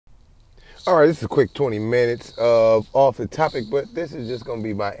All right, this is a quick 20 minutes of off the topic, but this is just gonna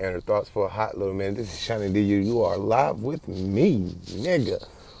be my inner thoughts for a hot little minute. This is Shiny D. You are live with me, nigga.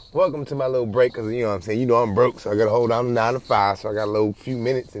 Welcome to my little break, cause you know what I'm saying. You know I'm broke, so I gotta hold on to 9 to 5. So I got a little few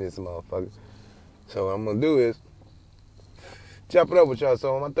minutes in this motherfucker. So what I'm gonna do is chop it up with y'all.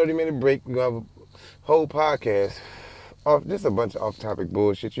 So on my 30-minute break, we're gonna have a whole podcast off just a bunch of off-topic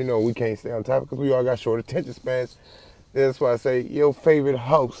bullshit. You know we can't stay on topic because we all got short attention spans. That's why I say your favorite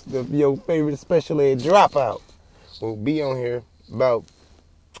host, your favorite special ed dropout, will be on here about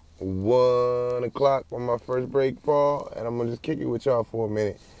 1 o'clock when my first break fall, and I'm gonna just kick it with y'all for a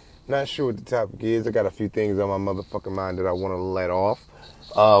minute. Not sure what the topic is. I got a few things on my motherfucking mind that I want to let off.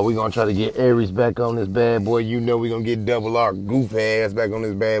 We're gonna try to get Aries back on this bad boy. You know we're gonna get Double R goof ass back on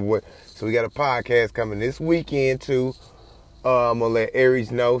this bad boy. So we got a podcast coming this weekend too. I'm gonna let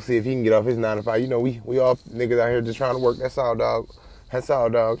Aries know, see if he can get off his 9 to 5. You know, we all niggas out here just trying to work. That's all, dog. That's all,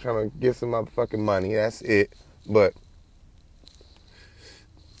 dog. Trying to get some motherfucking money. That's it. But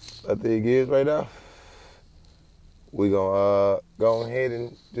the thing is, right now, we gonna go ahead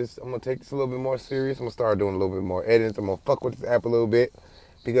and just, I'm gonna take this a little bit more serious. I'm gonna start doing a little bit more edits. I'm gonna fuck with this app a little bit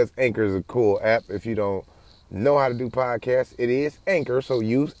because Anchor is a cool app. If you don't know how to do podcasts, it is Anchor. So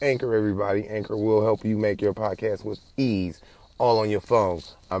use Anchor, everybody. Anchor will help you make your podcast with ease, all on your phone.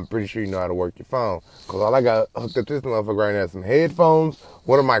 I'm pretty sure you know how to work your phone. Because all I got hooked up to this motherfucker right now is some headphones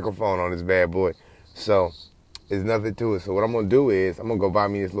with a microphone on this bad boy. So there's nothing to it. So what I'm going to do is I'm going to go buy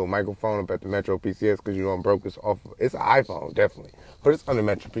me this little microphone up at the Metro PCS because you know I'm broke. It's an iPhone, definitely. But it's under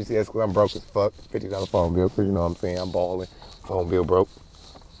Metro PCS because I'm broke as fuck. $50 phone bill because you know what I'm saying. I'm balling. Phone bill broke.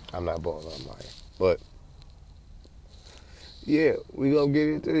 I'm not balling. I'm lying. But yeah, we gonna get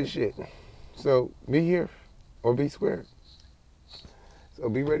into this shit. So be here or be squared. So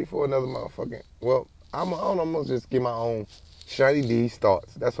be ready for another motherfucking. Well, I'm gonna just get my own Shiny D's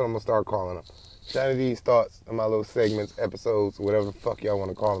thoughts. That's what I'm gonna start calling them. Shiny D's thoughts in my little segments, episodes, whatever the fuck y'all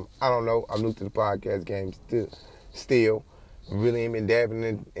wanna call them. I don't know. I'm new to the podcast game still. Really ain't been dabbing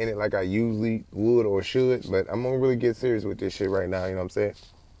in it like I usually would or should, but I'm gonna really get serious with this shit right now. You know what I'm saying?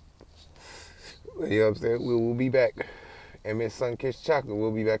 You know what I'm saying? We'll be back. And Miss Sunkissed Chocolate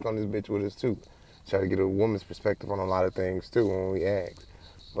will be back on this bitch with us too. Try to get a woman's perspective on a lot of things too when we ask.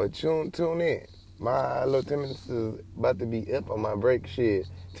 But tune in. My little 10 minutes is about to be up on my break shit.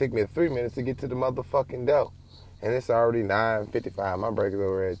 Took me 3 minutes to get to the motherfucking dough. And it's already 9:55. My break is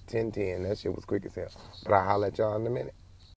over at 10:10. That shit was quick as hell. But I'll holler at y'all in a minute.